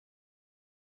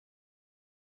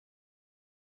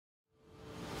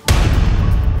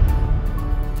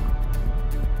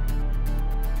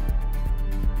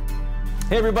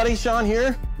Hey everybody, Shawn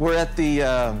here. We're at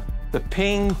the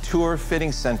Ping Tour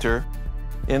Fitting Center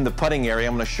in the putting area.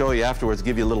 I'm gonna show you afterwards,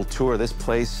 give you a little tour. This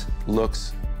place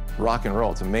looks rock and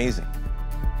roll, it's amazing.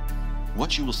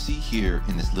 What you will see here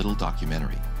in this little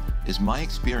documentary is my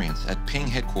experience at Ping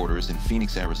headquarters in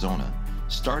Phoenix, Arizona,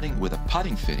 starting with a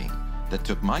putting fitting that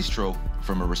took my stroke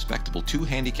from a respectable 2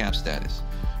 handicap status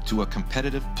to a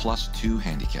competitive +2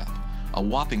 handicap. A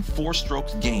whopping 4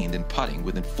 strokes gained in putting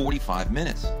within 45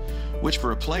 minutes, which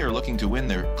for a player looking to win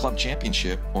their club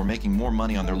championship or making more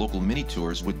money on their local mini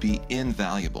tours would be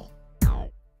invaluable.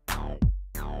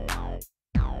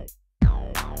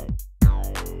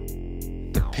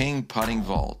 The Ping putting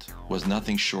vault was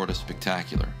nothing short of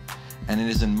spectacular, and it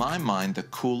is in my mind the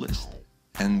coolest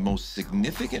and most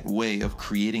significant way of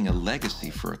creating a legacy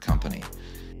for a company.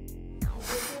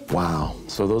 Wow,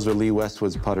 so those are Lee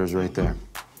Westwood's putters right there.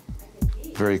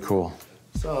 Very cool.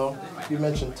 So, you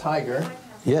mentioned Tiger.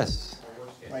 Yes.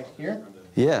 Right here.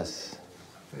 Yes.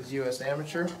 His U.S.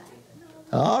 Amateur.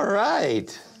 All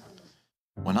right.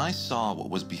 When I saw what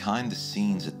was behind the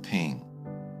scenes at Ping,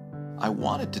 I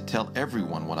wanted to tell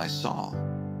everyone what I saw.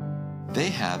 They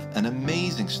have an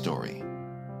amazing story.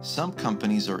 Some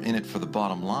companies are in it for the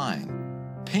bottom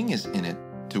line. Ping is in it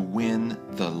to win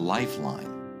the lifeline.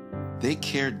 They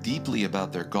care deeply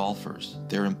about their golfers,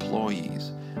 their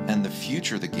employees, and the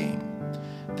future of the game.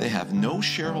 They have no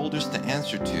shareholders to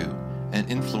answer to and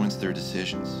influence their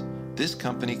decisions. This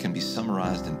company can be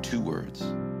summarized in 2 words: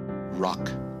 rock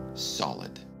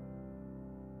solid.